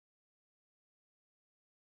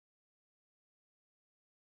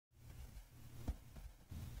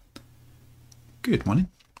Good morning.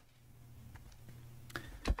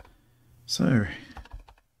 So,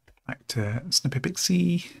 back to Snippet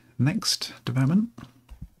Pixie, next development.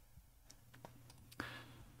 In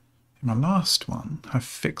my last one, I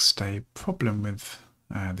fixed a problem with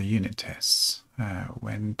the unit tests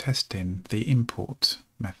when testing the import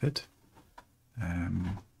method,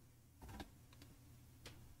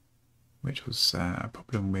 which was a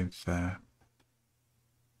problem with... that's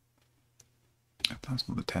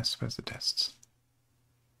not the test, where's the tests?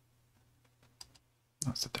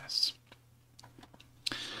 That's the tests.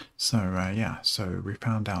 So yeah, so we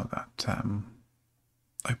found out that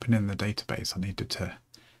opening the database, I needed to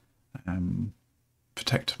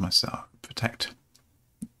protect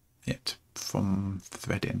it from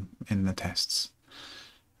threading in the tests.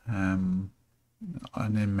 An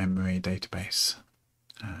in-memory database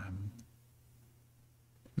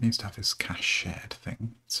needs to have this cache shared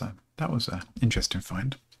thing, so that was an interesting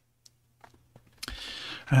find.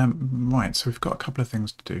 Right, so we've got a couple of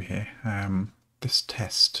things to do here. This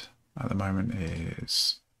test at the moment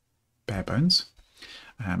is bare bones.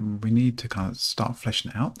 We need to kind of start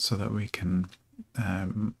fleshing it out so that we can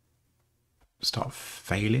start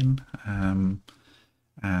failing and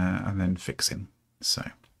then fixing. So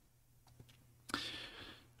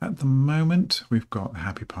at the moment we've got a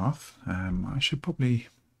happy path. I should probably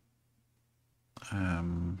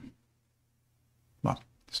well,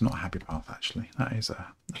 it's not a happy path actually, that is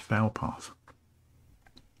a fail path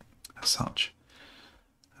as such.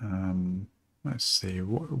 Let's see,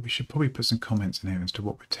 we should probably put some comments in here as to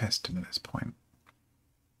what we're testing at this point.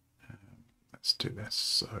 Let's do this.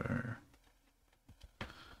 So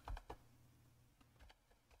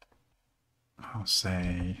I'll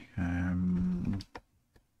say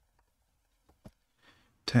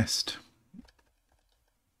test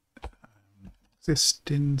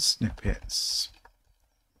existing snippets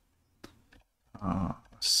are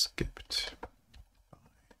skipped by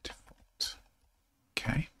default.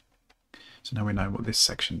 Okay, so now we know what this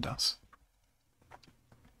section does.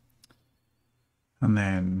 And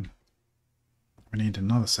then we need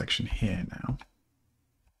another section here now.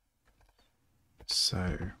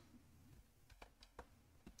 So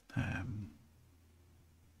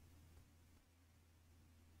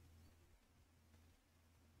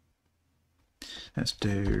let's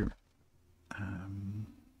do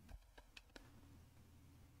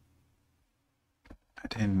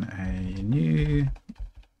add in a new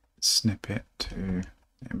snippet to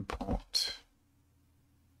import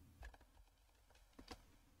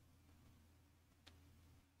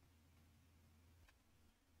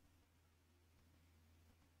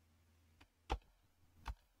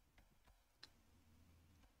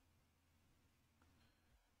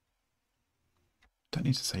don't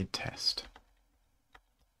need to say test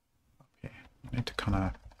up here. I need to kind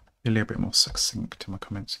of be a little bit more succinct in my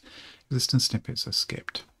comments. Existing snippets are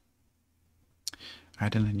skipped.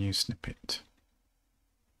 Add in a new snippet.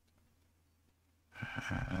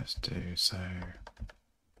 Let's do so.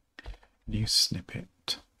 New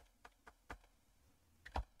snippet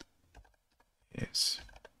is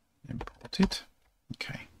imported.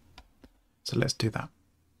 Okay, so let's do that.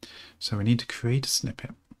 So we need to create a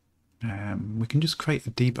snippet. We can just create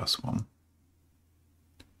a dbus one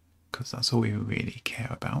because that's all we really care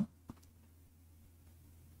about.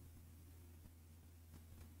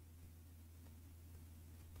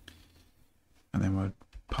 And then we'll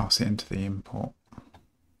pass it into the import.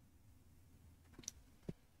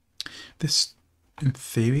 This, in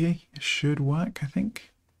theory, should work, I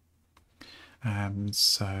think.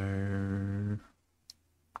 So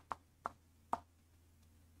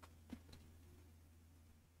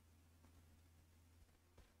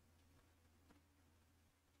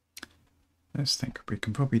let's think. We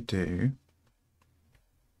can probably do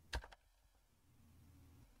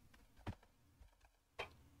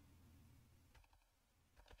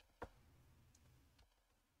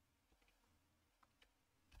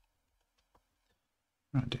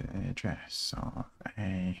I'll do the address of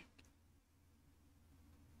a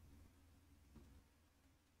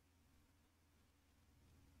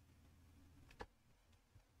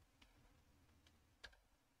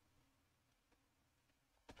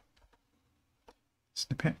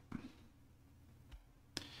snippet,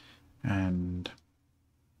 and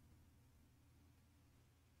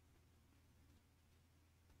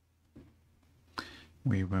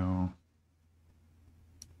we will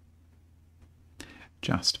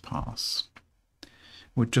just pass.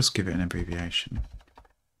 We'll just give it an abbreviation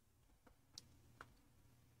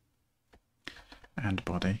and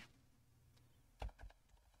body.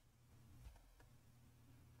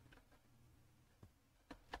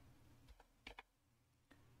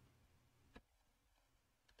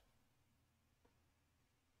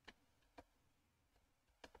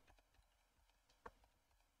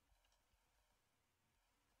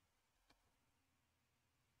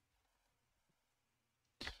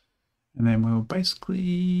 And then we'll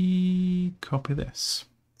basically copy this.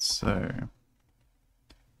 So,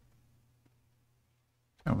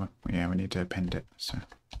 oh yeah, we need to append it. So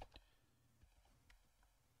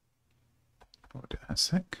we'll do that in a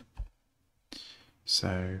sec.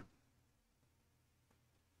 So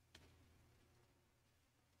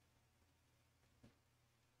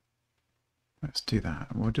let's do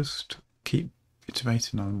that. We'll just keep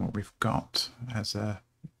iterating on what we've got as a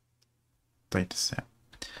data set.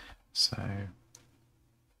 So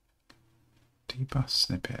dbus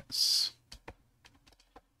snippets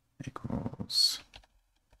equals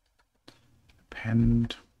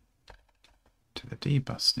append to the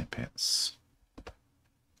dbus snippets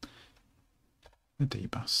the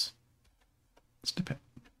dbus snippet.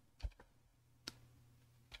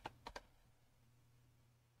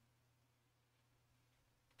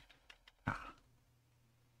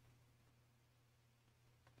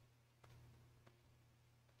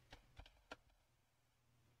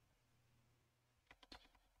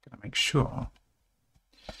 Gonna make sure.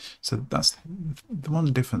 So that's the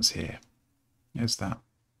one difference here, is that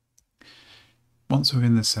once we're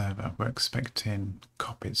in the server, we're expecting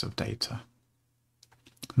copies of data,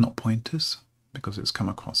 not pointers, because it's come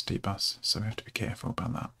across dbus, so we have to be careful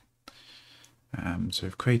about that. So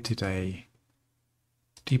we've created a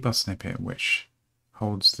dbus snippet which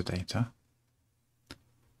holds the data.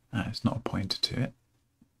 It's not a pointer to it.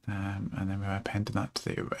 And then we're appending that to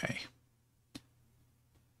the array.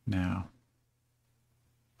 Now,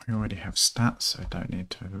 we already have stats, so I don't need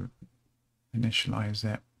to initialize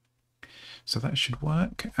it. So that should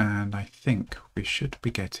work, and I think we should be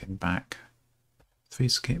getting back 3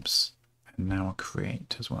 skips and now a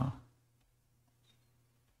create as well.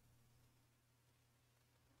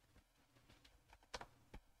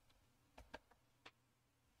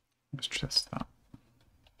 Let's test that.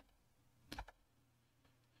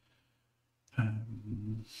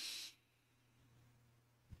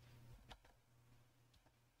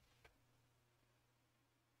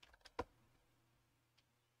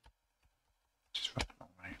 Just run it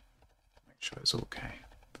away. Make sure it's okay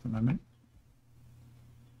for the moment.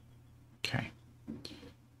 Okay.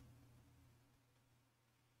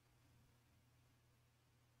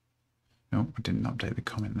 No, I didn't update the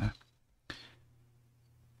comment there.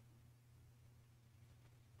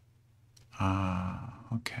 Ah,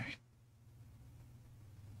 okay.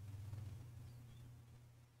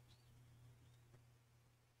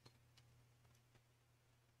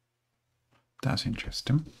 That's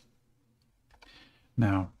interesting.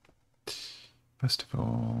 Now, first of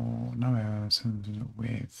all, no errors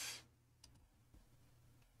with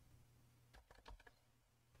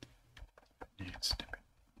snippet.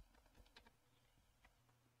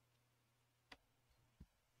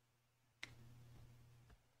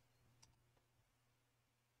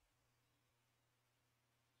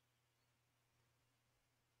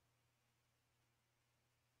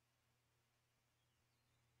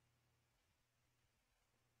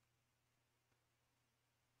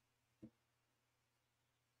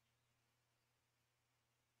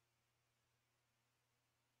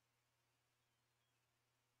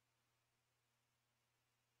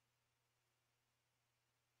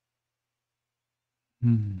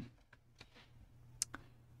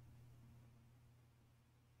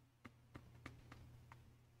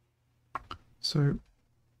 So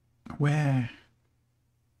where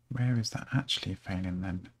is that actually failing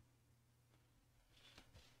then?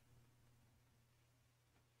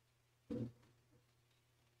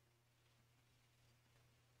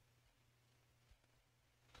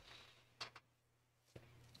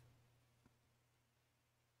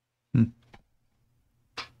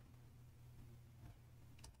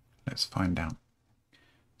 Let's find out.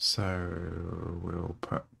 So we'll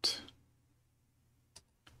put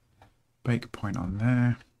breakpoint on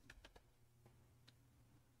there,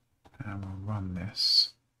 and we'll run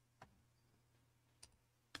this.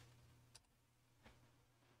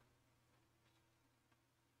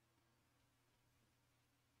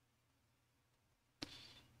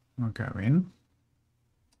 We'll go in,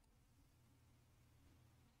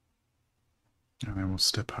 and then we'll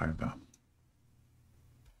step over.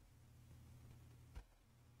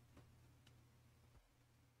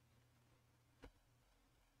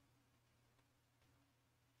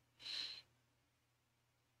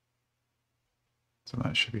 So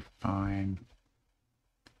that should be fine.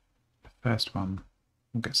 The first one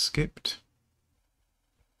will get skipped.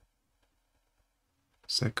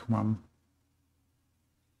 Second one,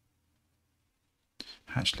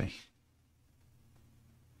 actually,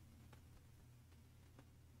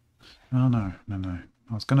 oh no.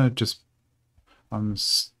 I was gonna just, I'm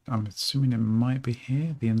assuming it might be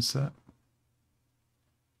here, the insert.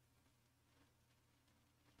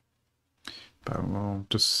 But we'll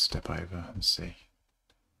just step over and see,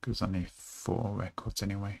 because there's only 4 records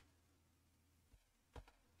anyway.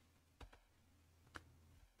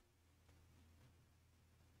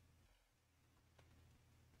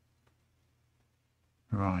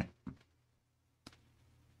 Right.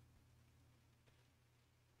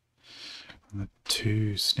 And the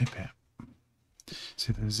to snippet.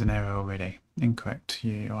 So there's an error already. Incorrect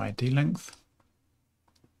UUID length.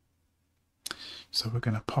 So we're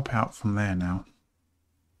going to pop out from there now.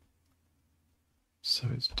 So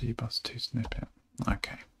it's dbus to snippet.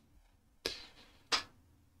 Okay.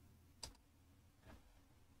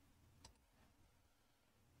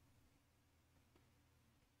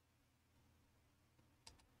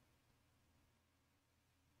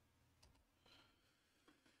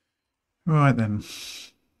 Right then.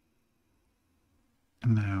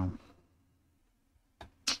 Now.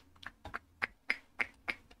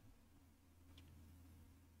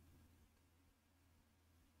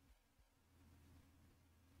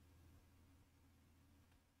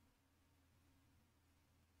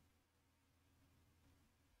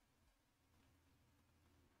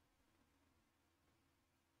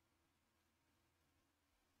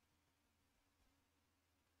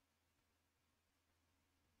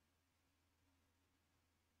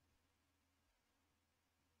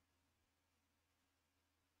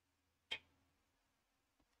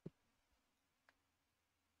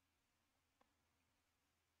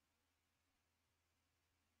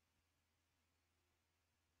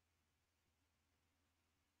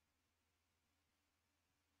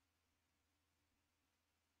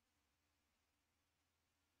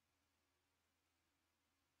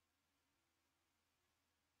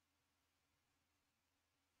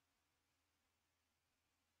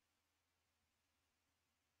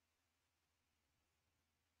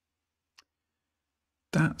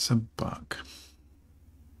 That's a bug.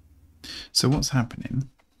 So what's happening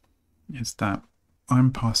is that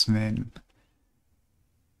I'm passing in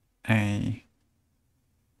a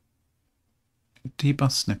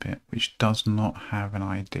dbus snippet which does not have an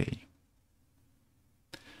ID.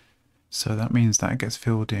 So that means that it gets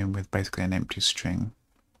filled in with basically an empty string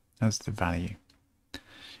as the value.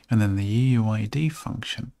 And then the UUID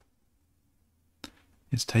function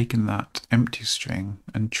is taking that empty string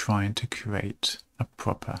and trying to create a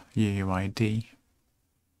proper UUID.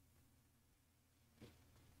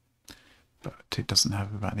 But it doesn't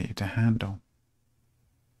have a value to handle.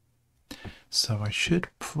 So I should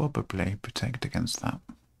probably protect against that.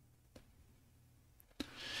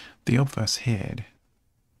 The obverse head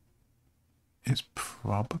is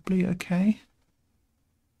probably okay,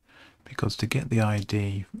 because to get the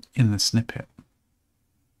ID in the snippet,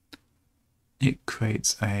 it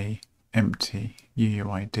creates a empty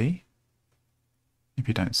UUID if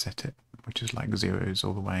you don't set it, which is like zeros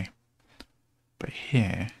all the way. But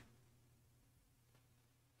here,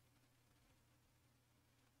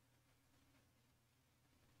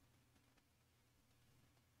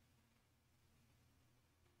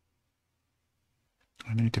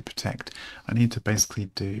 I need to protect. I need to basically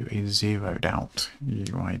do a zeroed out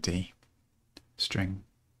UUID string.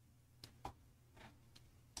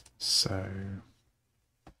 So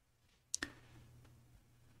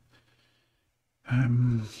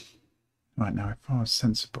right now, if I was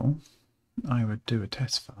sensible, I would do a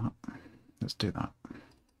test for that. Let's do that.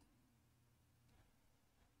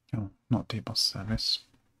 Oh, not dbus service.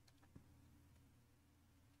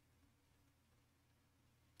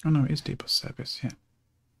 Oh no, it is dbus service, yeah.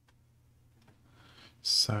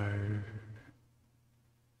 So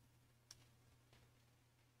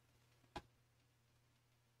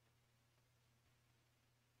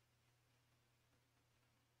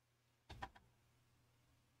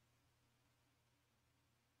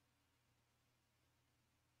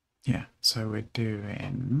yeah, so we're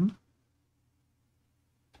doing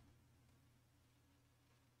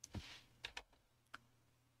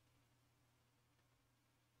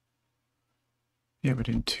we're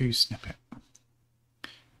doing to snippet.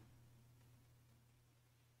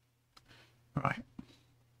 Right.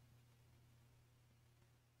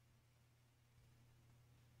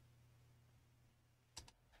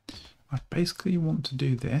 I basically want to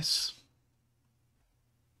do this.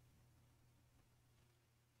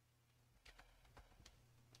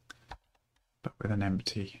 But with an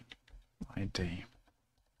empty ID.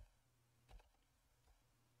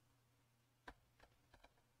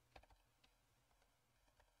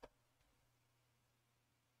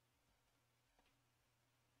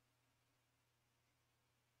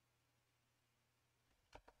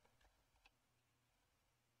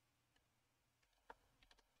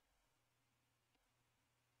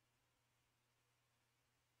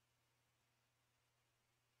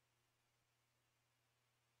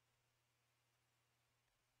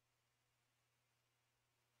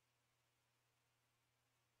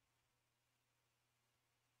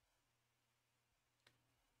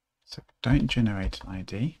 don't generate an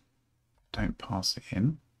ID, don't pass it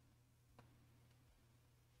in.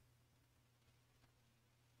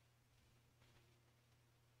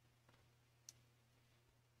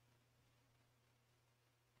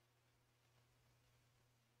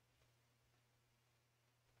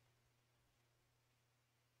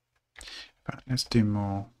 But let's do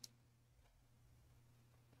more.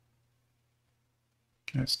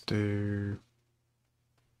 Let's do...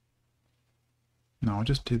 No, I'll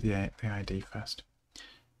just do the ID first.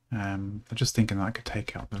 I'm just thinking that I could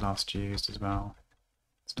take out the last used as well.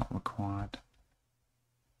 It's not required.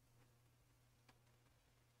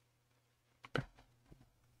 But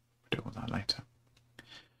we'll do all that later.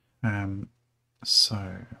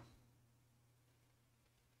 So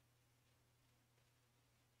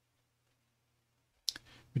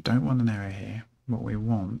we don't want an error here. What we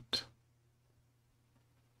want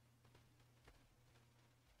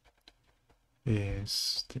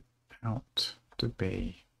is the out to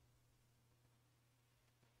be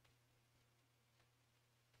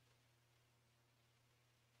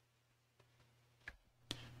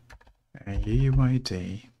a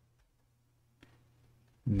UUID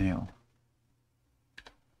nil.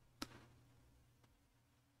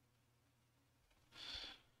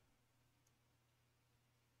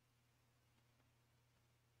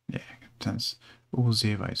 Yeah, that's all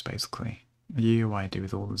zeros basically. A UUID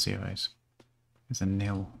with all the zeros is a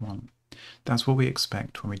nil one. That's what we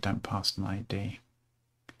expect when we don't pass an ID.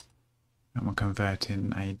 And we're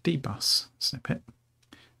converting a dbus snippet,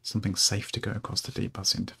 something safe to go across the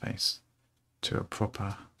dbus interface, to a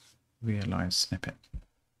proper realized snippet.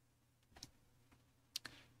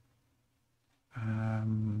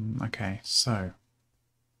 Okay, so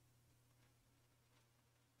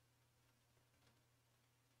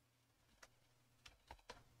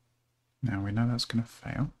now we know that's going to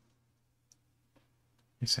fail,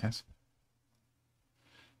 he says.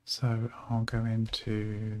 So I'll go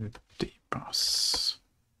into the dbus.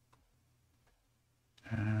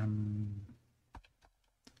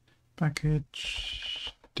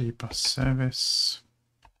 Package, dbus service,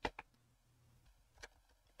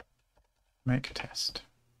 make test.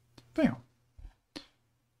 Fail.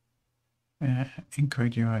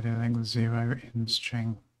 Incorrect UID length 0 in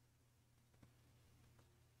string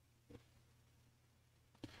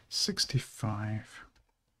 65.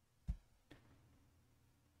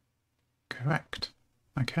 Correct.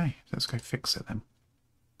 Okay, let's go fix it then.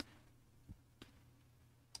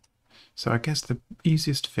 So I guess the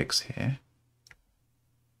easiest fix here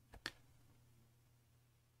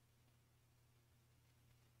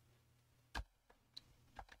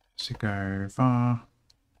is to go var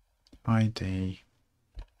ID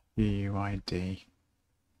UUID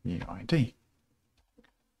UID.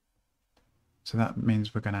 So that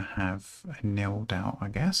means we're going to have a nilled out, I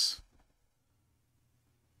guess.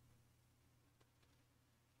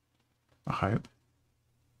 I hope.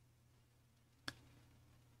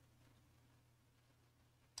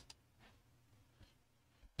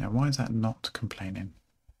 Now, why is that not complaining?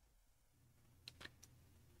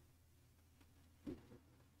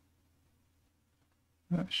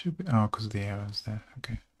 That should be, oh, because of the errors there.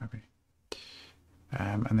 Okay, maybe.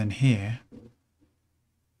 And then here,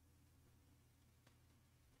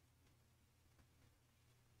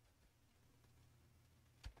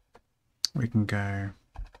 we can go,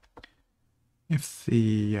 if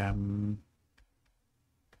the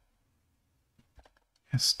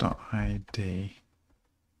s.id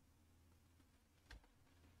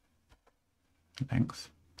length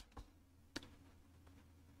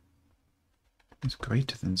is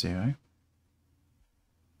greater than 0,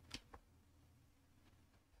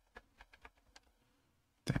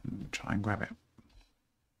 then try and grab it.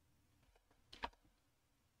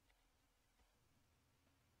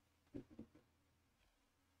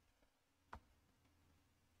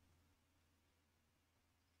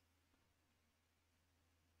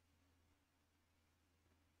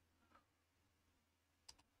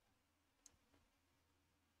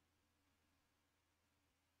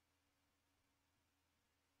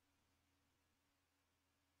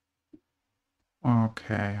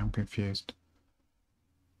 Okay, I'm confused.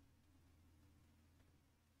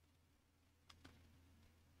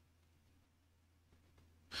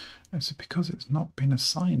 Is it because it's not been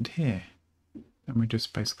assigned here? And we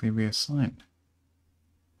just basically reassign.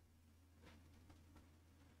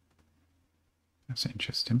 That's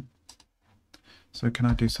interesting. So can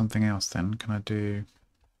I do something else then? Can I do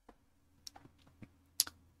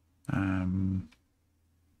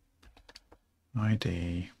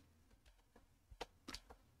ID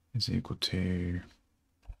is equal to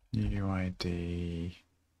UUID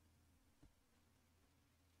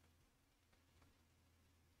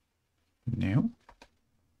No.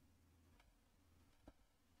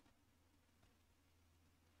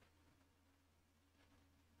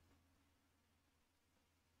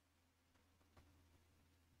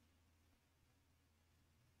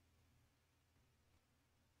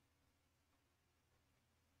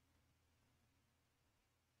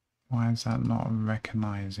 Why is that not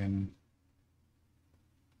recognizing?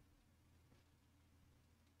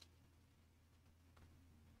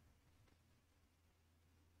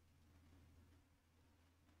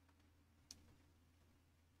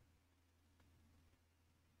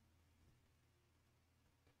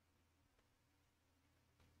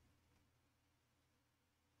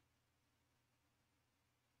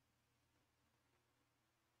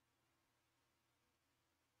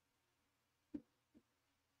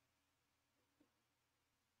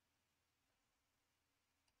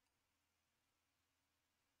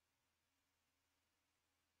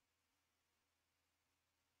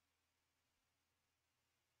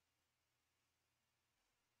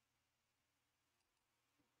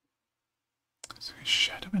 There's a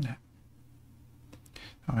shadow in it.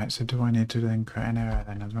 Alright, so do I need to then create an error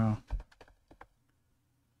then as well?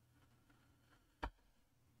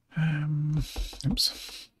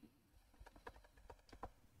 Oops.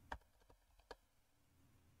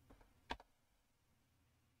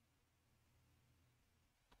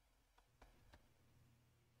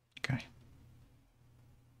 Okay.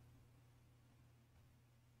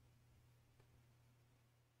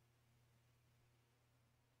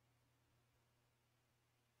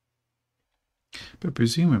 But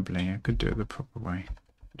presumably I could do it the proper way.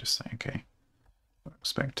 Just say, okay, we're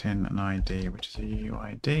expecting an ID, which is a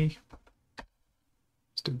UID.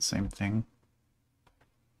 Let's do the same thing.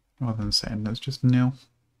 Rather than saying that's just nil.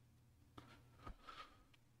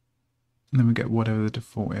 And then we get whatever the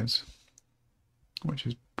default is, which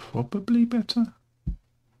is probably better.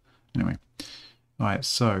 Anyway, alright,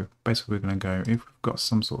 so basically we're going to go, if we've got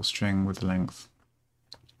some sort of string with length,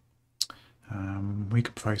 we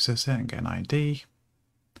could process it and get an ID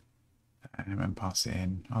and pass it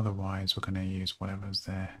in. Otherwise, we're going to use whatever's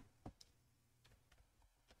there.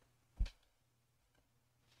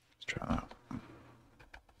 Let's try that.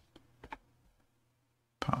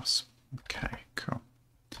 Pass. Okay, cool.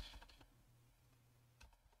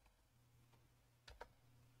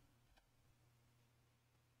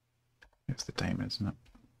 It's the daemon, isn't it?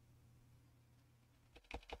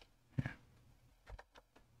 Yeah.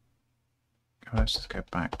 Okay, let's just go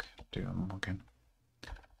back, do them again.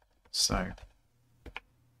 So,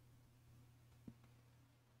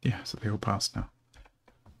 yeah, so they all passed now.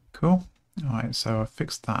 Cool. Alright, so I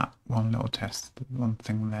fixed that one little test, one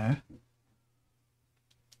thing there.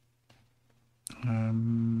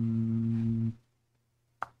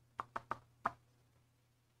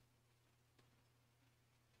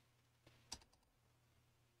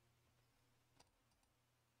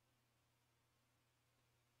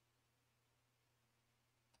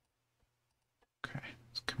 Okay,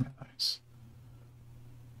 let's commit those.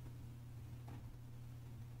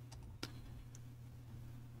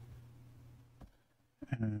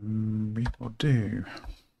 We will do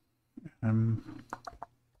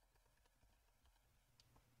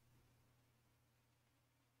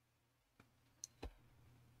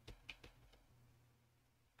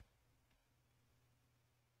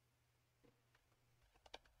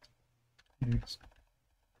use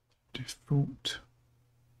default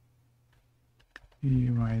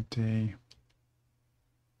UID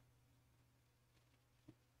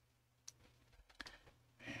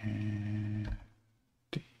and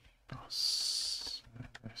dboss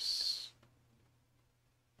service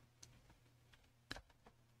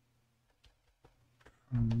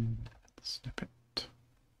from snippet.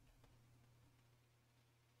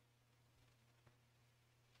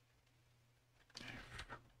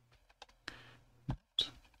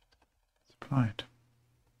 Supplied.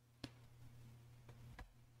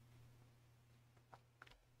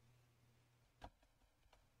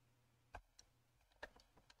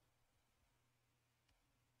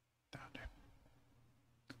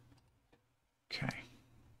 Okay.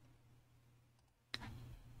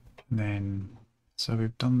 And then, so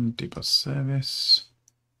we've done dboss service.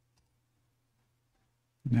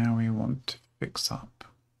 Now we want to fix up.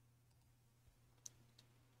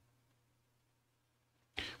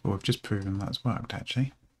 Well, we've just proven that's worked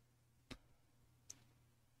actually.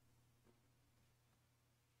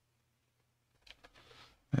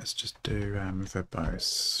 Let's just do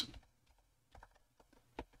verbose.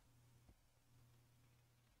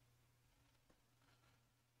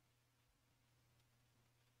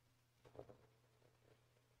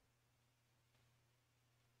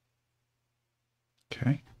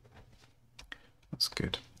 Okay. That's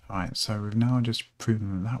good. Alright, so we've now just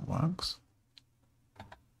proven that works.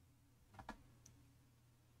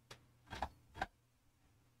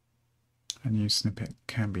 A new snippet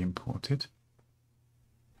can be imported.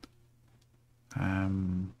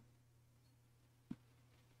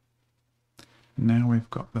 Now we've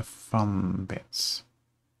got the fun bits.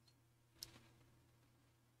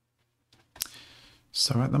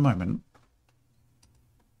 So at the moment,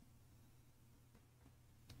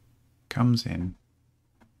 comes in,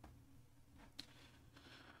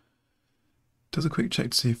 does a quick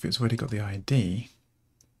check to see if it's already got the ID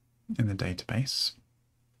in the database.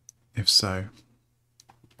 If so,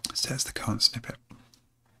 sets the current snippet.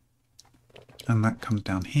 And that comes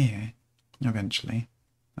down here eventually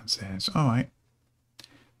and says, alright,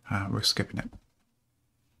 we're skipping it.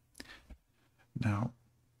 Now,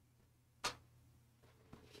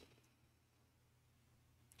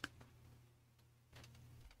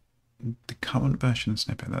 the current version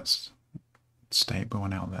snippet that's stable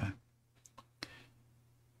and out there.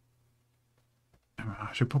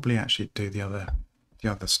 I should probably actually do the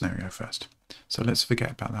other scenario first. So let's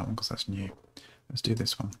forget about that one because that's new. Let's do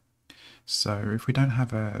this one. So if we don't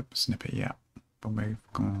have a snippet yet, but we're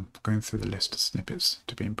going through the list of snippets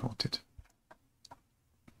to be imported,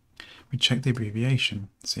 we check the abbreviation,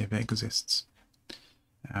 see if it exists.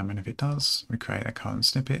 And if it does, we create a current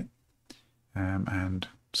snippet and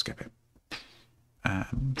skip it.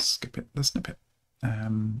 And skip it, the snippet.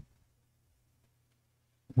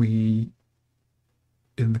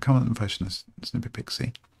 In the current version of Snippet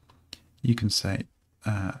Pixie, you can say,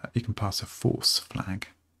 you can pass a false flag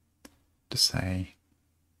to say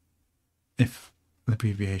if the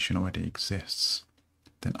abbreviation already exists,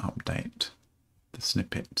 then update the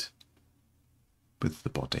snippet with the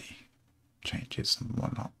body changes and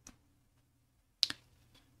whatnot.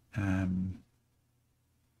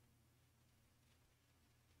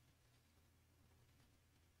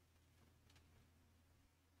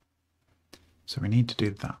 So we need to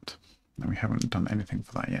do that, and we haven't done anything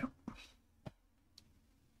for that yet.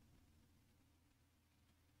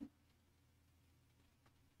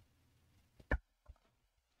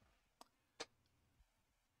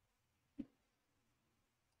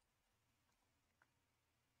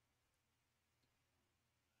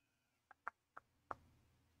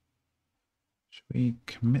 Should we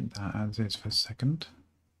commit that as is for a second?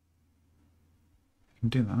 We can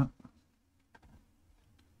do that.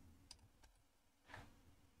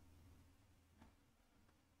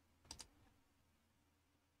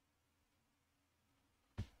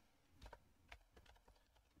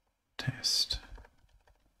 Test,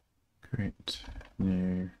 create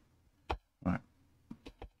new, right.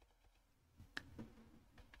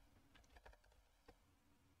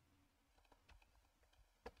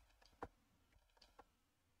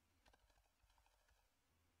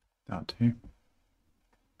 That too.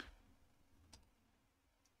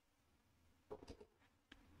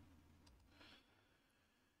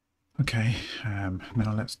 Okay,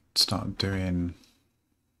 now let's start doing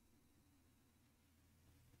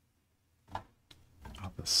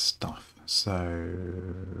other stuff. So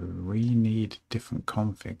we need different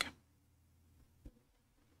config.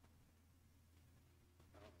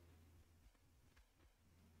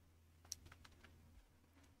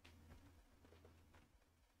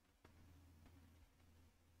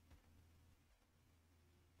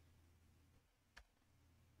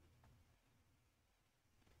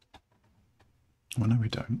 Well, no, we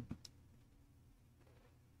don't.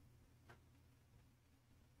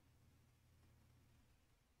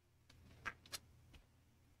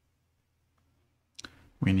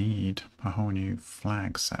 We need a whole new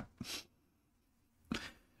flag set.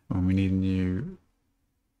 And we need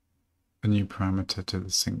a new parameter to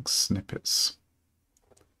the sync snippets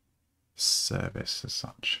service as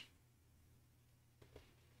such.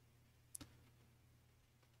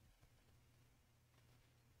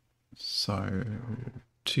 So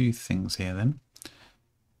two things here then.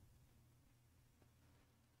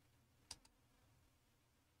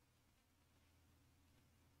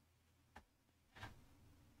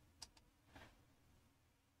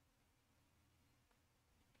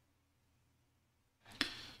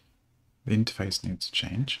 The interface needs to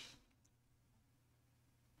change.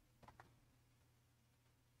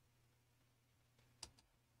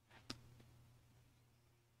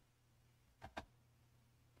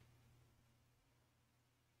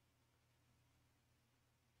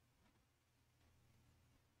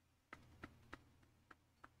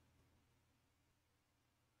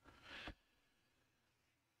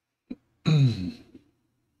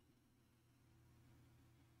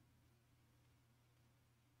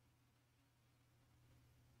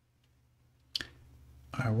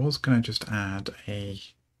 I was going to just add an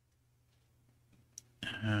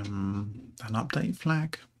update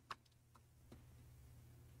flag.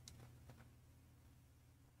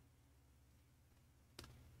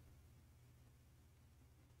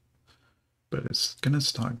 But it's going to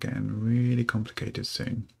start getting really complicated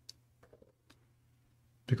soon,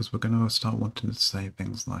 because we're going to start wanting to say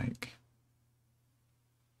things like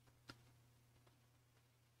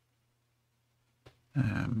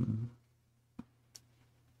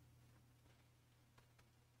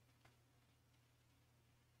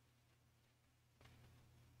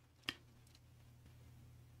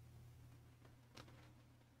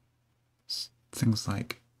things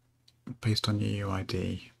like based on your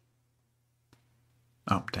UID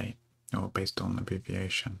update, or based on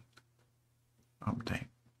abbreviation update.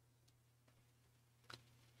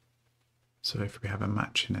 So if we have a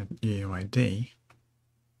match in a UID,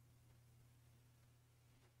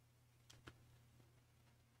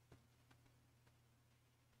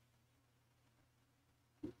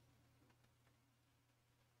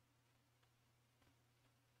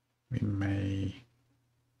 we may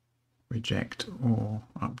reject or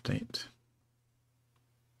update.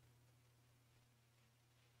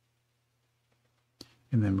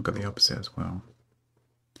 And then we've got the opposite as well.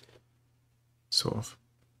 Sort of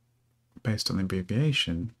based on the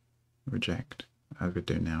abbreviation, reject, as we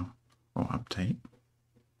do now, or update.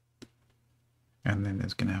 And then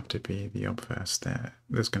there's going to have to be the obverse there.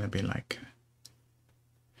 There's going to be like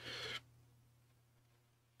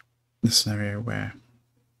the scenario where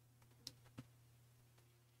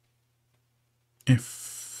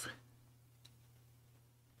if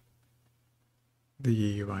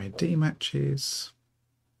the UID matches,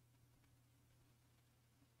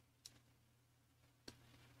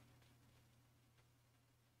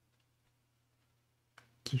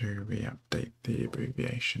 do we update the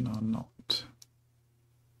abbreviation or not?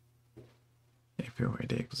 If it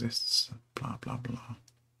already exists, blah blah blah.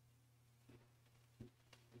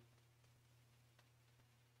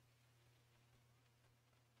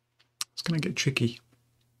 It's going to get tricky.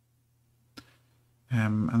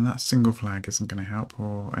 And that single flag isn't going to help,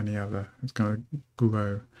 or any other. It's going to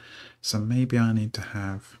grow. So maybe I need to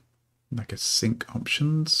have like a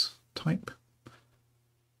SyncOptions type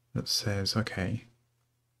that says, okay,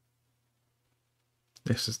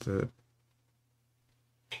 this is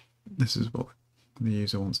what the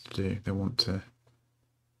user wants to do. They want to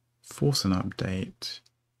force an update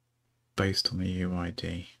based on the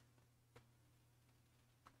UID.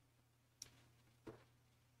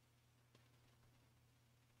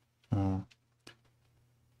 Or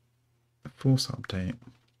a force update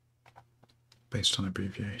based on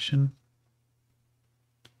abbreviation.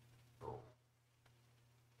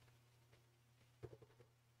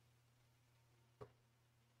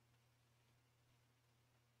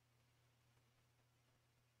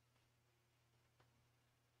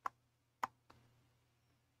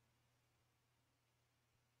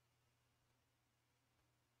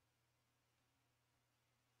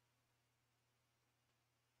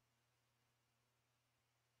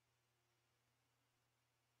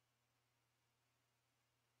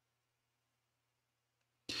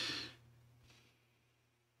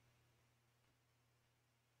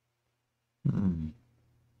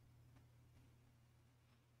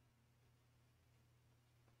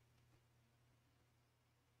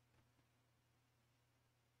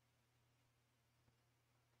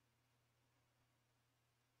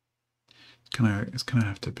 It's gonna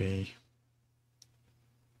have to be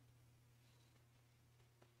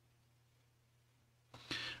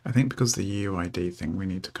I think because the UID thing, we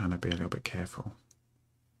need to kind of be a little bit careful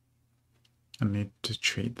and need to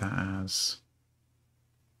treat that as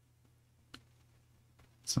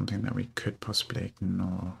something that we could possibly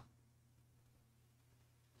ignore.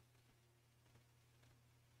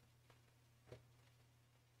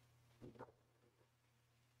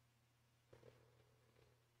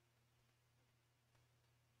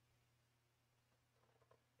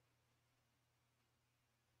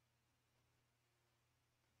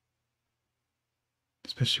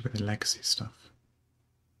 Especially with the legacy stuff.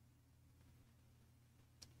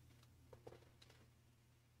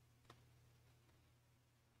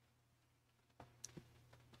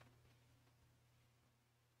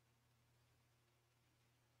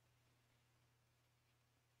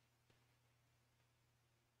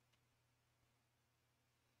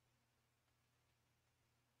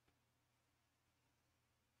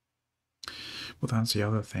 Well, that's the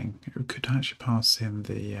other thing. We could actually pass in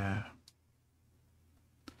the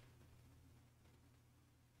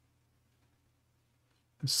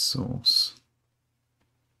source.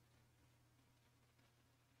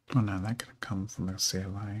 Oh no, that could come from a CLI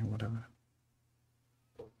or whatever.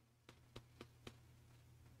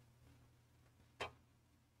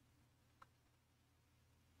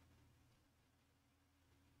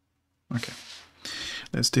 Okay,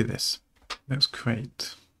 let's do this. Let's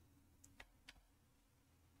create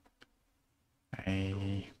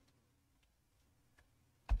a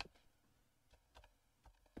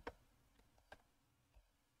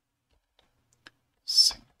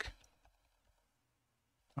sync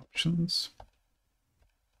options.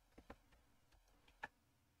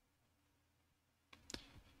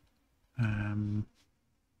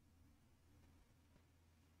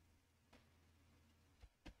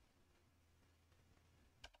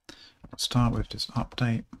 I'll start with just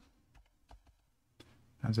update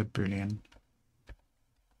as a boolean.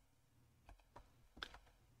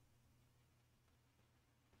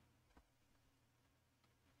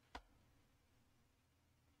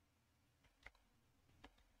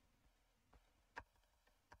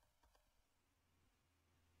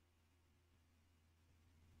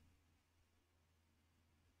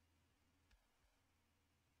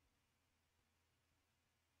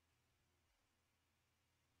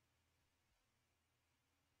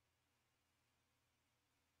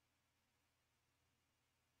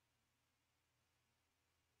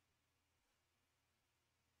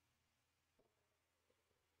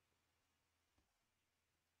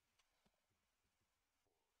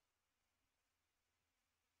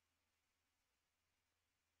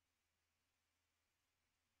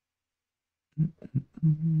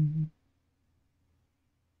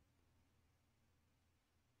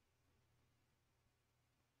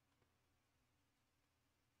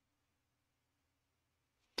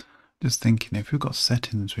 Just thinking, if we've got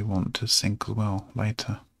settings we want to sync as well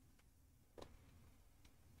later,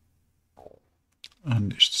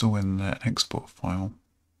 and it's all in the export file.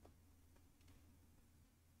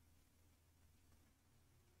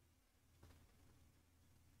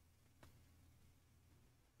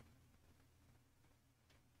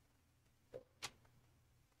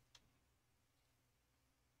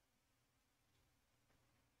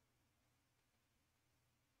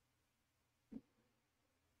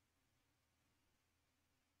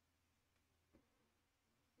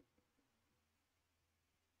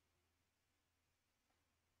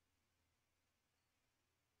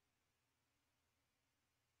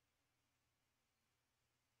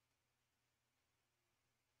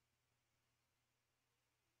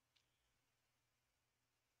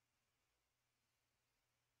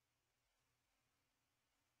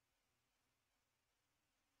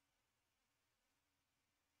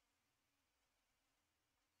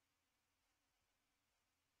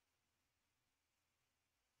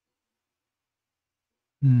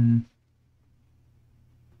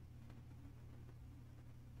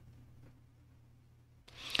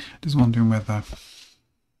 Just wondering whether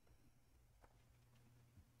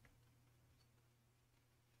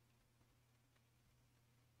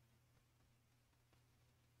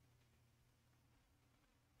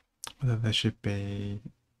there should be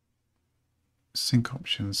sync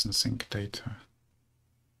options and sync data.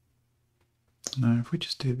 No, if we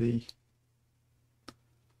just do the,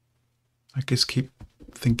 I guess keep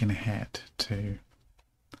thinking ahead to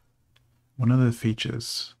one of the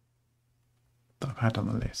features that I've had on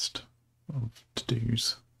the list of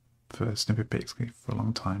to-dos for Snippet Pixie for a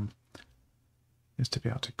long time is to be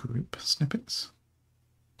able to group snippets.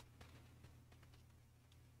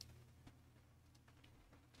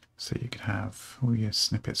 So you could have all your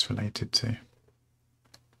snippets related to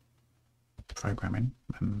programming,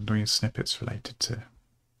 and all your snippets related to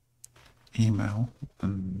email,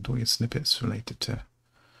 and all your snippets related to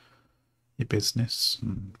your business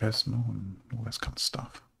and personal and all this kind of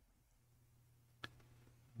stuff.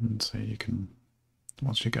 And so you can,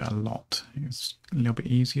 once you get a lot, it's a little bit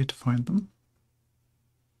easier to find them.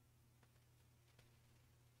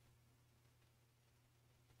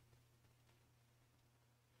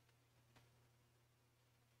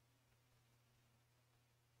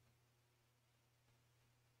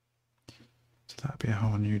 So that'd be a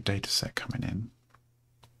whole new data set coming in.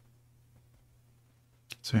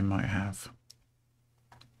 So we might have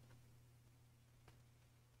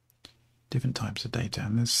different types of data,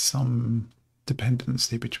 and there's some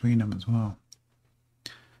dependency between them as well.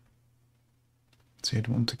 So you'd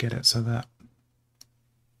want to get it so that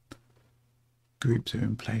groups are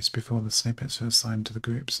in place before the snippets are assigned to the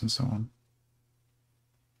groups and so on.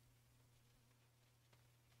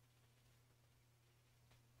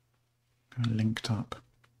 Linked up.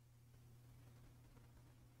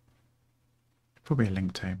 Probably a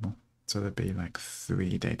link table. So there'd be like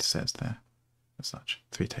 3 data sets there as such,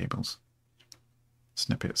 3 tables.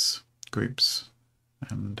 snippets, groups,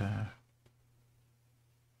 and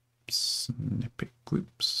snippet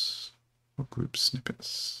groups, or group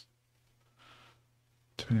snippets,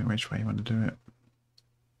 depending on which way you want to do it.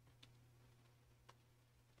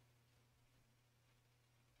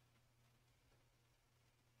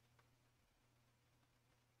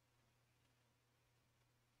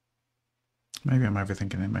 Maybe I'm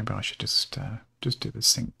overthinking it. Maybe I should just do the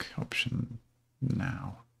sync option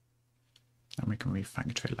now, and we can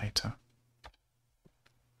refactor it later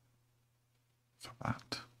for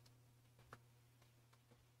that.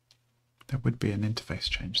 There would be an interface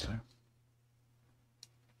change though.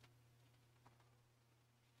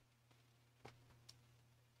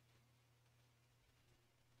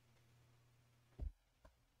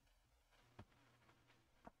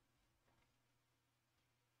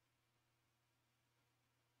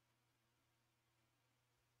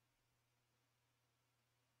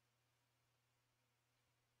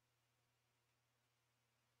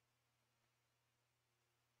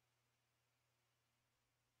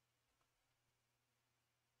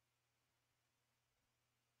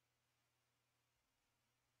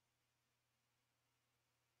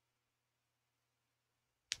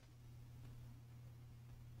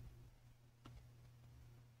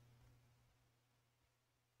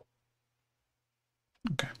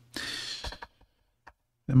 Okay.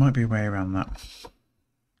 There might be a way around that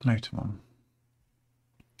later on.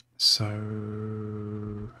 So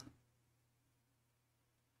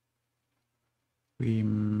we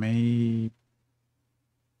may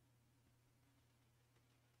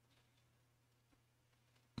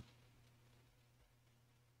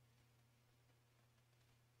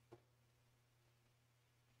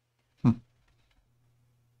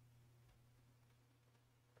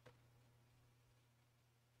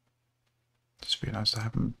just realised I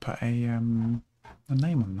haven't put a name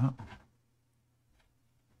on that.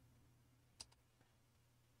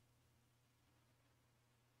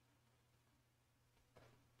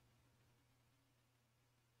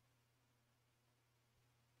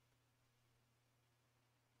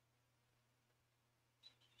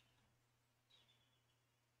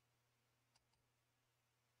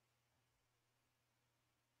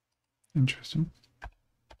 Interesting.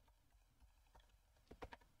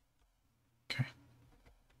 Okay.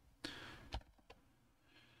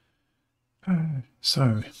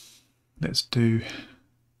 So let's do.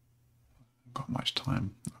 I've got much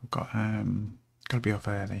time. I've got to be off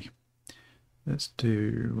early. We'll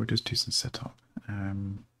just do some setup.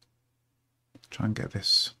 Try and get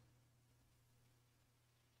this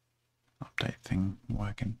update thing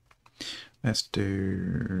working. Let's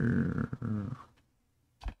do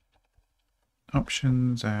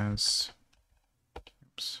options as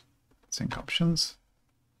SyncOptions.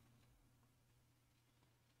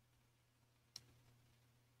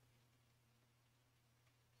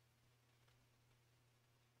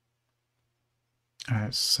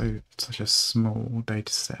 It's such a small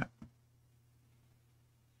data set.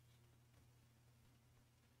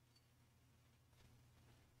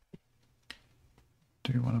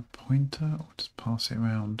 Do you want a pointer or just pass it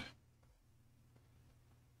around?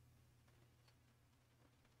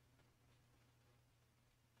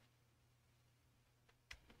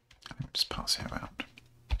 I think we'll just pass it around.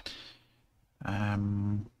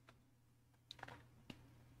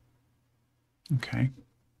 Okay.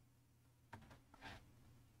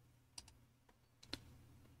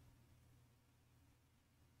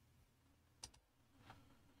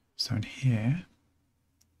 So in here,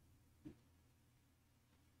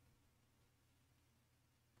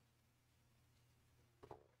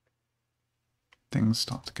 things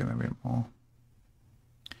start to get a bit more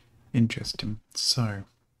interesting. So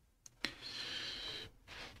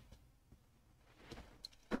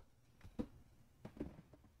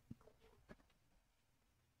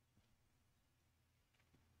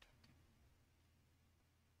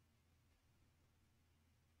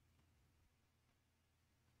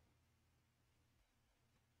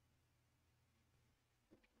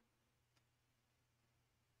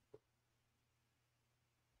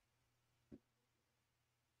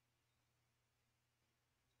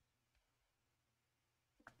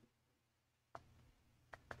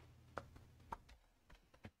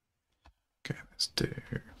okay, let's do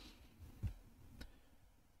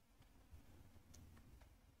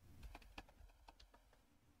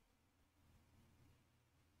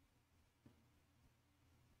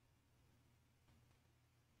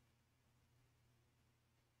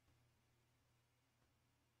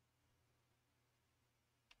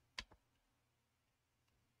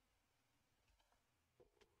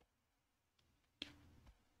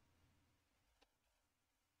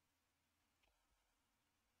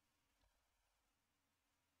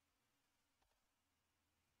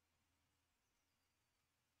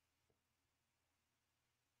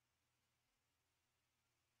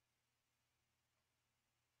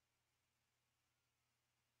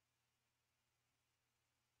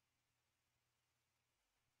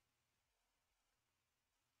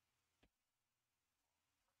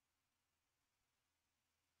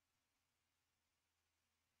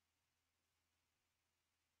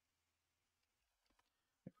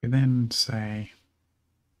We then say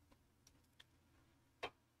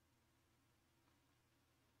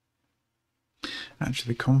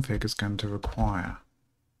actually the config is going to require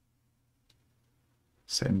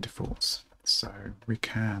setting defaults. So we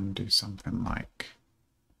can do something like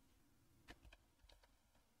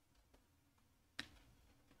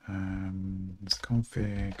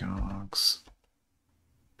config args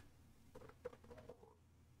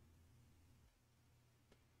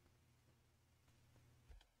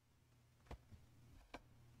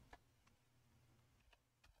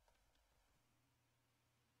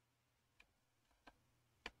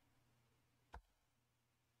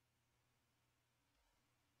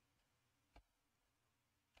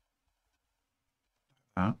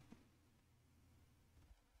that.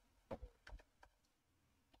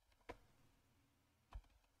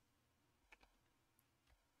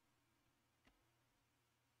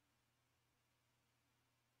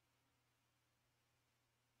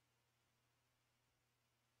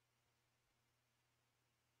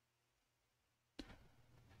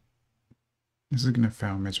 This is going to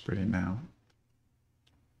fail miserably now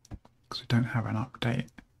because we don't have an update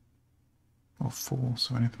or force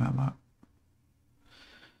or anything like that.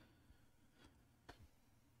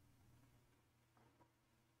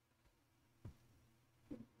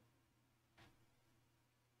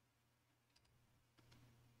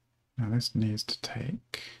 Now this needs to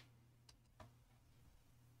take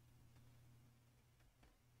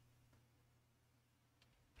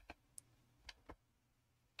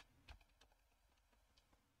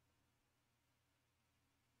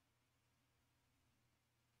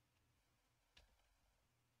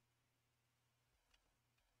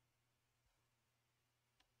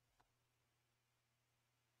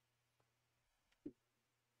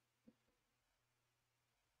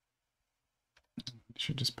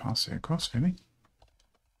should just pass it across really.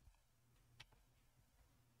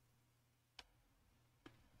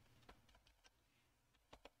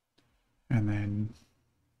 And then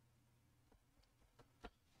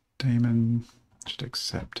daemon should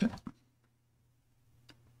accept it.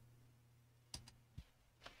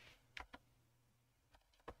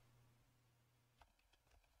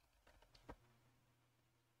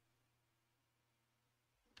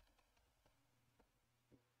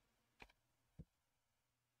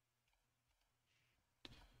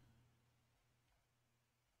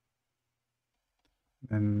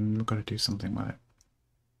 Then we've got to do something with it.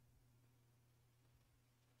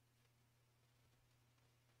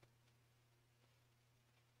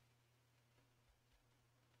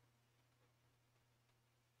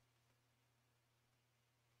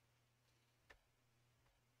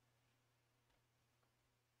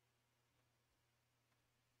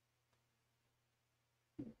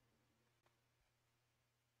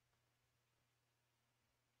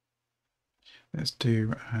 Let's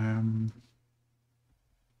do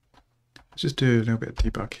let's just do a little bit of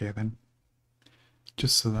debug here then,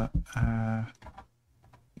 just so that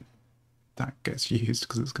that gets used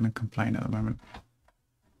because it's going to complain at the moment.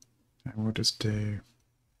 And we'll just do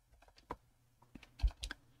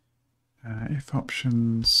if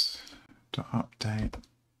options to update.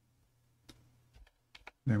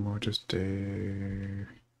 Then we'll just do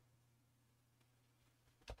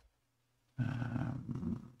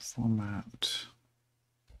format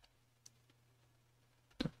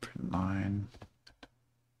print line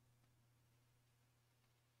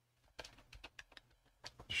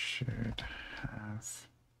should have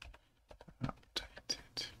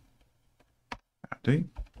updated. That'll do.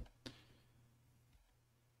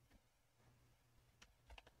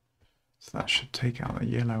 So that should take out the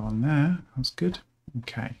yellow on there. That's good.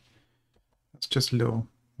 Okay. That's just a little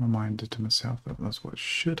reminder to myself that that's what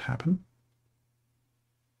should happen.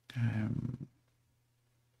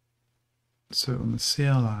 So on the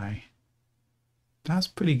CLI, that's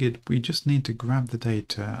pretty good. We just need to grab the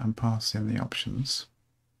data and pass in the options.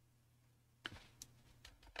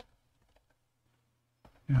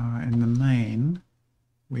 In the main,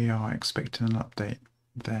 we are expecting an update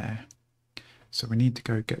there. So we need to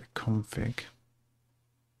go get the config.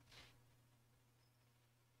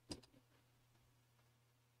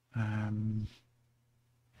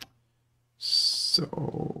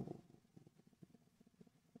 So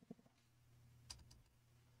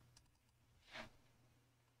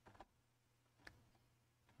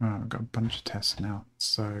I've got a bunch of tests now.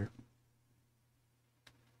 So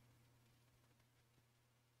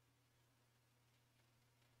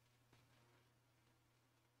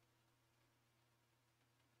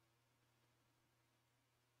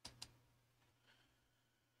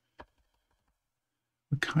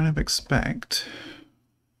we kind of expect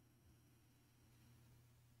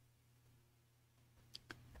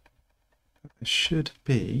there should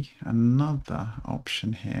be another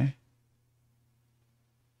option here.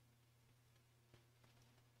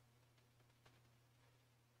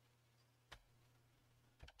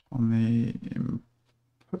 On the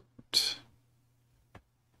input,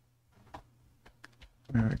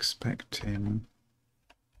 we're expecting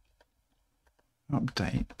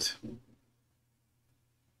update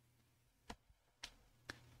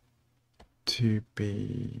to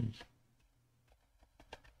be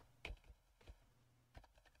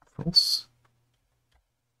false,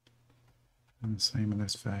 and the same in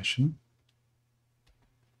this version.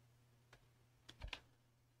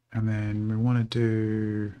 And then we want to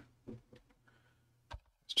do,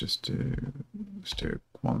 let's do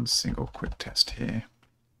one single quick test here.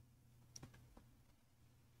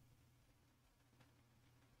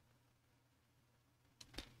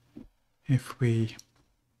 If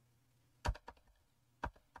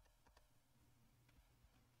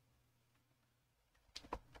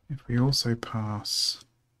we also pass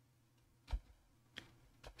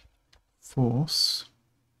force,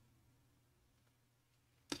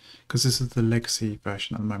 because this is the legacy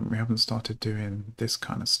version at the moment, we haven't started doing this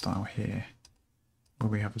kind of style here, where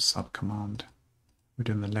we have a sub command. We're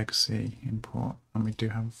doing the legacy import, and we do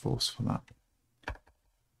have a force for that.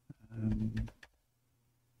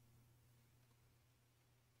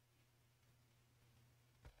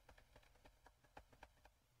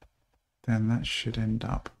 Then that should end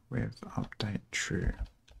up with update true.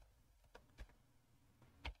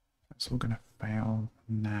 That's all going to fail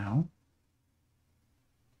now.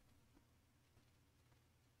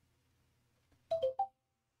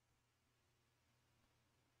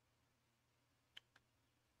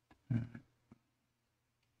 And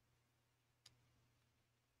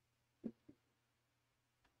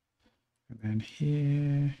then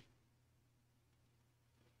here,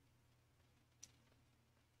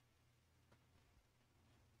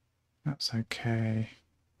 that's okay.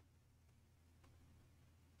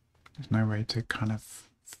 There's no way to kind of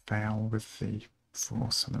fail with the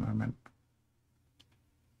force at the moment.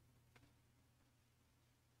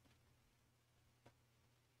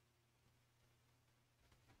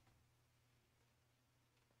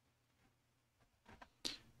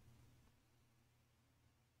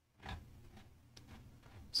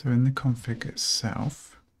 So in the config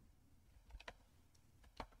itself,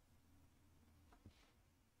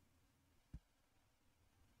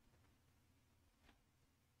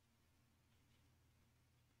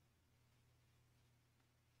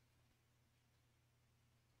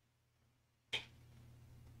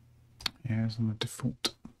 yeah, it's on the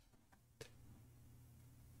default.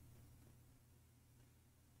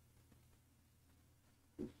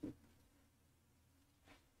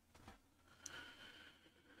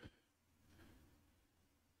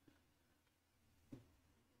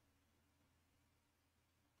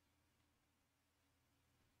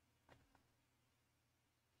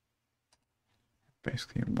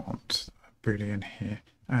 Basically want a boolean here.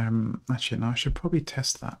 Actually, no, I should probably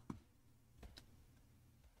test that.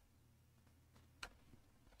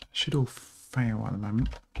 It should all fail at the moment.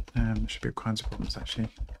 There should be all kinds of problems actually.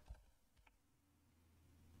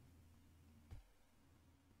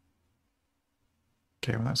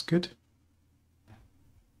 Okay, well that's good.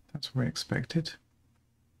 That's what we expected.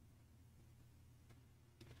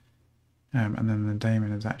 And then the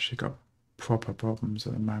daemon has actually got proper problems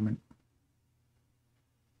at the moment,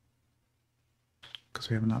 because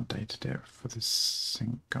we haven't updated it for the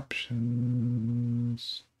sync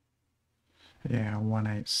options. Yeah,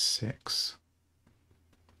 186.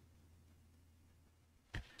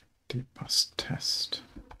 Debus test.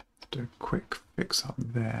 Do a quick fix up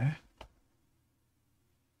there.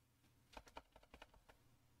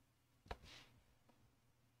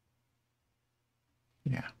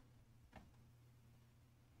 Yeah.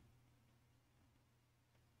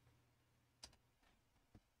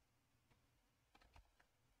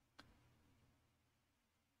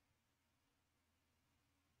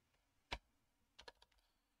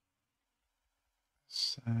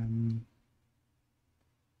 And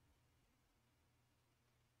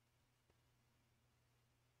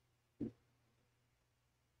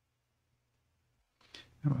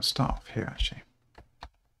we'll start off here actually.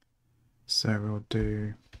 So we'll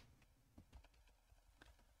do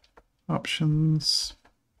options.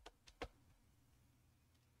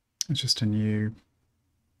 It's just a new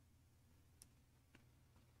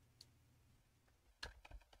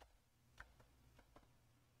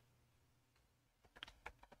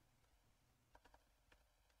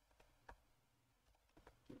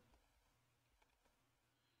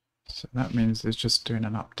so that means it's just doing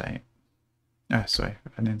an update. Sorry,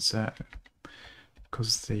 an insert.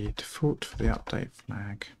 because the default for the update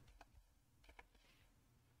flag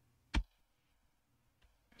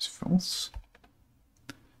is false.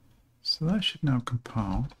 So that should now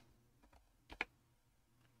compile.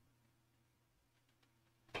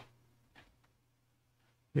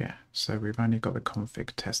 Yeah, so we've only got the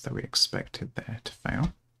config test that we expected there to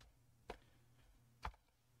fail.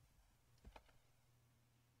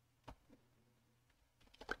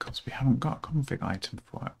 Because we haven't got a config item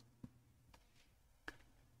for it.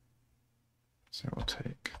 So we'll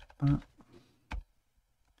take that.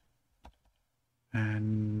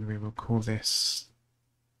 And we will call this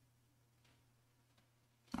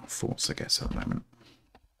false, I guess, at the moment.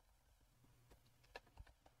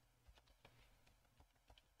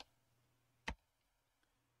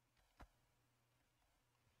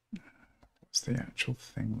 What's the actual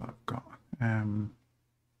thing that I've got?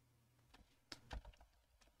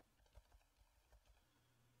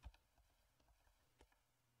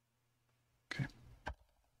 Okay.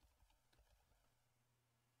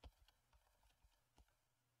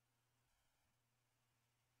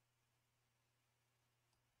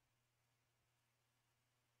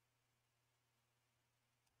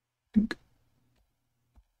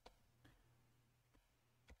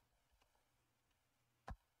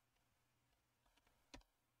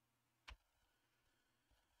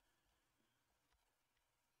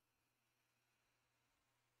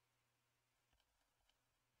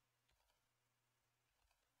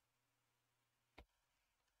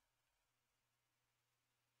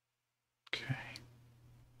 Okay.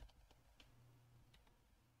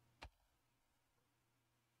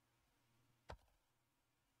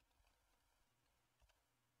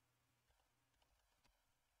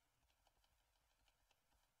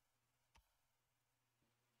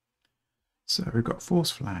 So we've got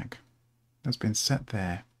force flag that's been set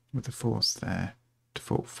there with the force there,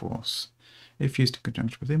 default force. If used in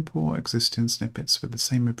conjunction with import, existing snippets with the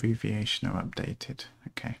same abbreviation are updated.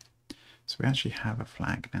 Okay, so we actually have a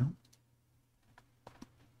flag now.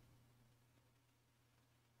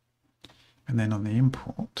 And then on the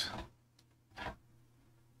import,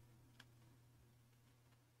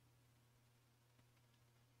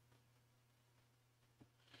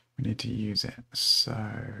 we need to use it. So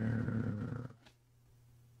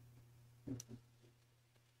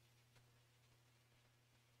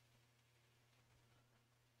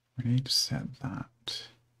we need to set that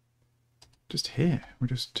just here. We'll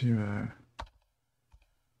just do a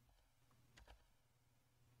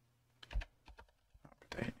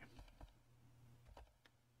update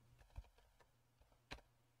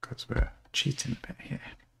because we're cheating a bit here.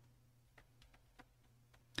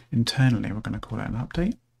 Internally, we're going to call it an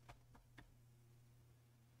update,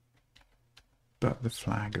 but the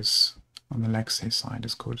flag is on the legacy side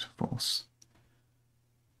is called false.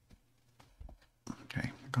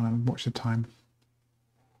 Okay, I'm going to watch the time.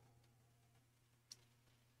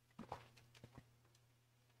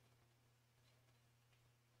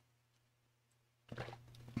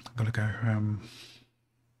 I've got to go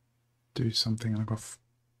do something. I've got to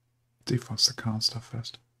defrost the card stuff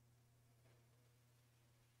first.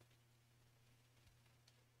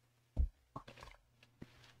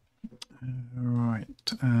 Right.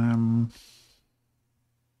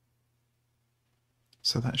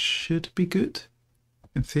 So that should be good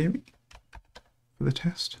in theory for the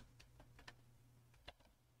test.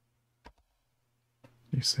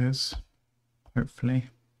 He says, hopefully.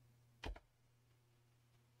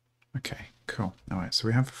 Okay, cool. All right, so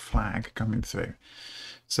we have a flag coming through.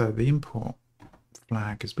 So the import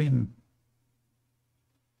flag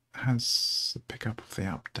has the pickup of the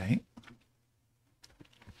update.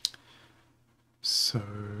 So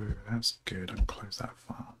that's good. I'll close that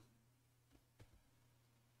file.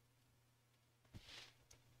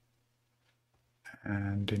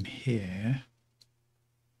 And in here,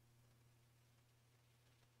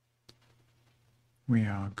 we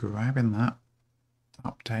are grabbing that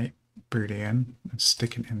update boolean and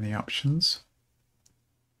sticking it in the options.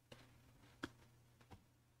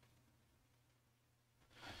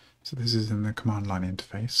 So this is in the command line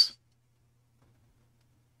interface.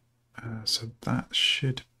 So that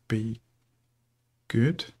should be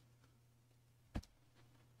good.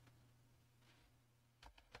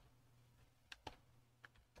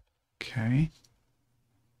 Okay.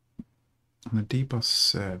 On the dbus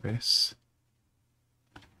service,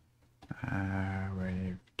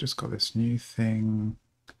 we've just got this new thing.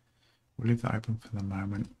 We'll leave that open for the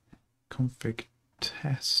moment. Config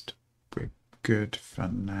test, we're good for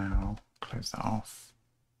now. Close that off.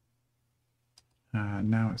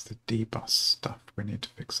 Now it's the dbus stuff we need to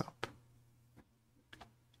fix up.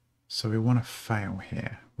 So we want to fail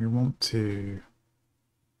here. We want to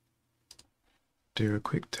do a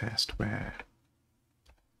quick test where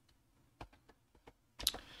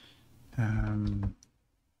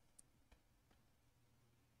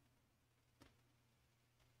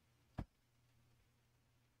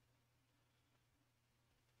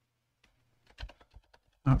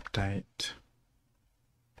update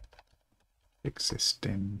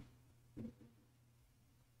existing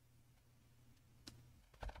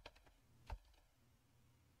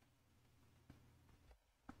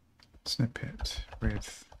snippet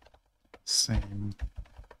with same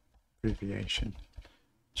abbreviation,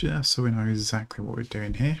 just so we know exactly what we're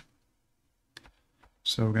doing here.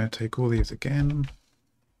 So we're going to take all these again.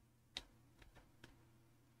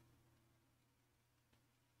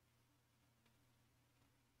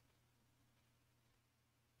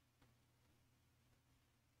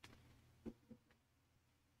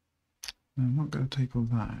 I'm not going to take all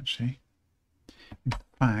that actually. In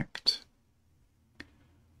fact,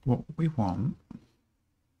 what we want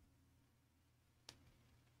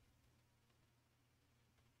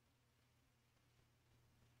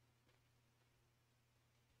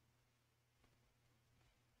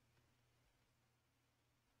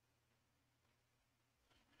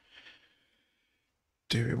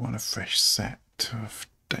do we want a fresh set of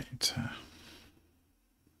data?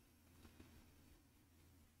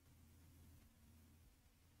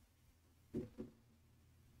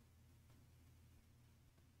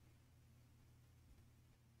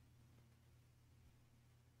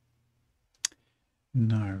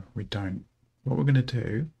 No, we don't. What we're going to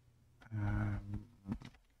do,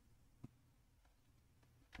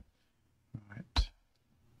 right,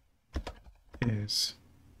 is,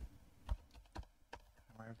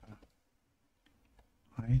 however,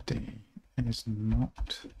 ID is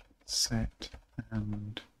not set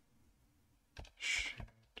and should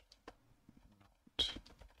not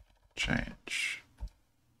change.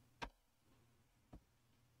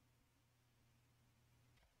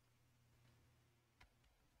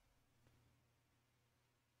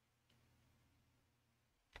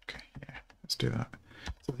 Okay, yeah, let's do that.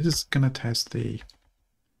 So this is going to test the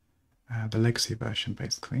legacy version,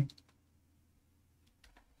 basically.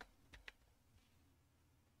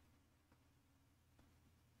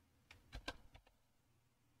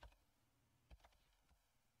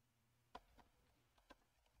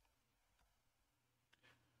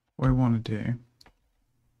 What I want to do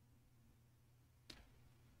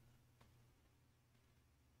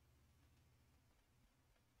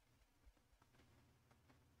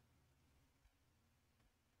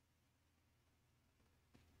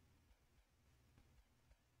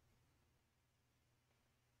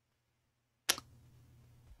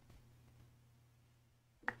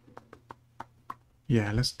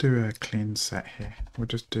yeah, let's do a clean set here. We'll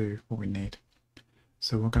just do what we need.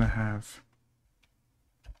 So we're going to have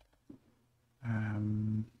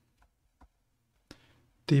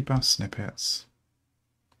debug snippets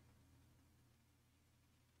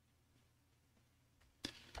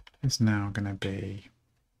is now going to be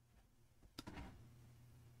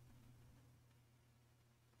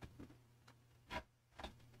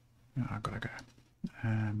I've got to go.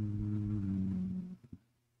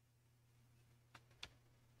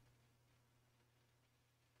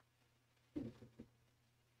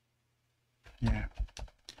 Yeah,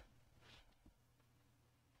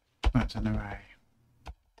 that's an array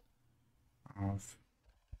of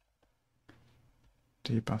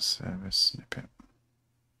debug service snippet.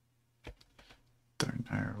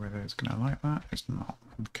 Don't know whether it's going to like that. It's not.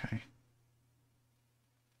 Okay.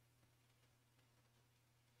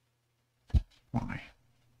 Why?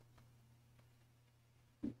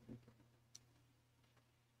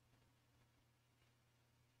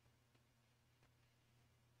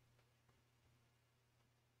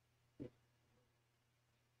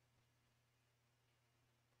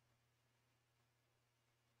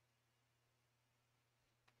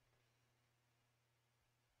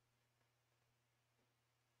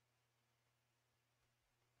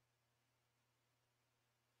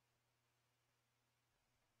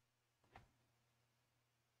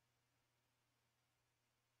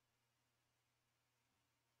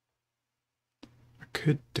 I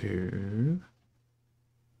could do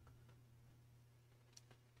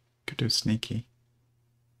sneaky.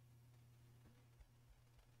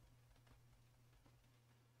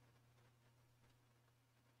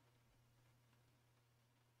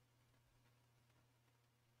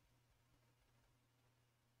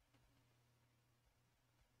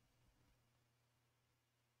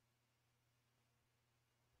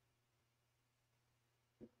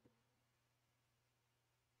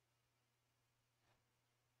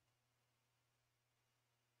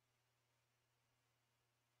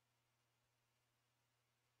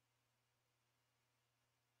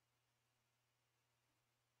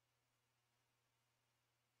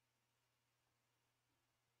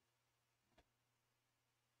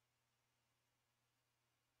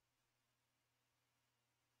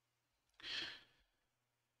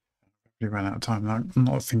 really ran out of time. I'm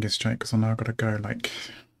not thinking straight because I know I've got to go like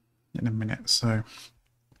in a minute. So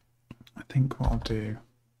I think what I'll do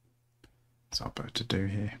is I'll put to do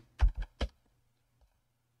here.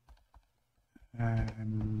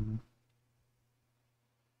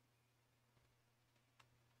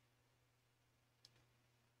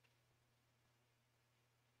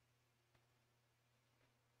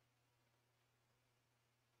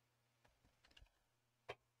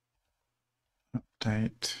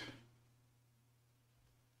 Update.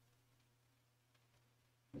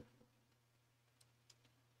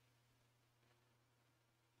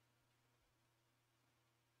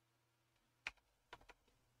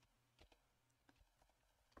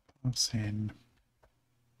 Pass in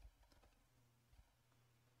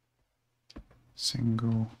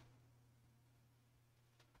single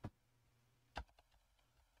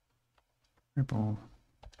variable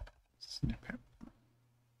snippet.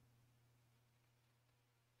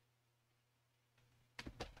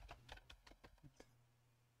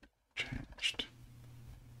 Changed.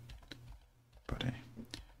 Body.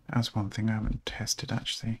 That's one thing I haven't tested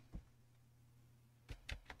actually.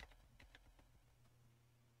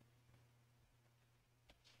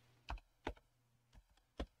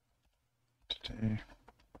 To do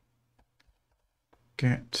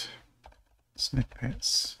get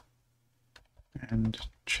snippets and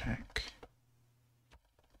check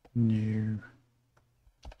new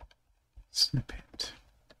snippet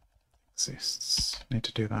exists. Need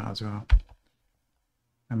to do that as well.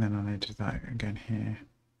 And then I need to do that again here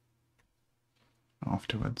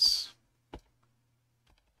afterwards.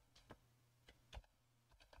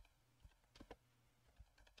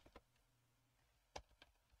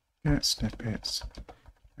 Get snippets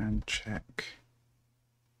and check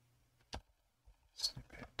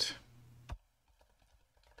snippet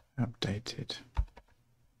updated.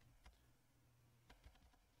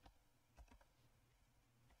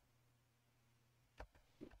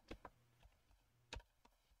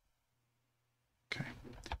 Okay,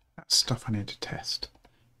 that's stuff I need to test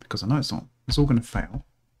because I know it's all going to fail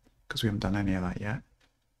because we haven't done any of that yet.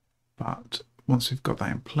 But once we've got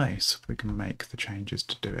that in place, we can make the changes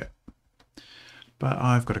to do it. But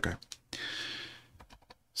I've got to go.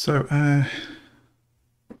 So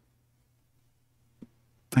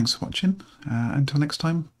thanks for watching. Until next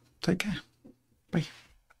time, take care. Bye.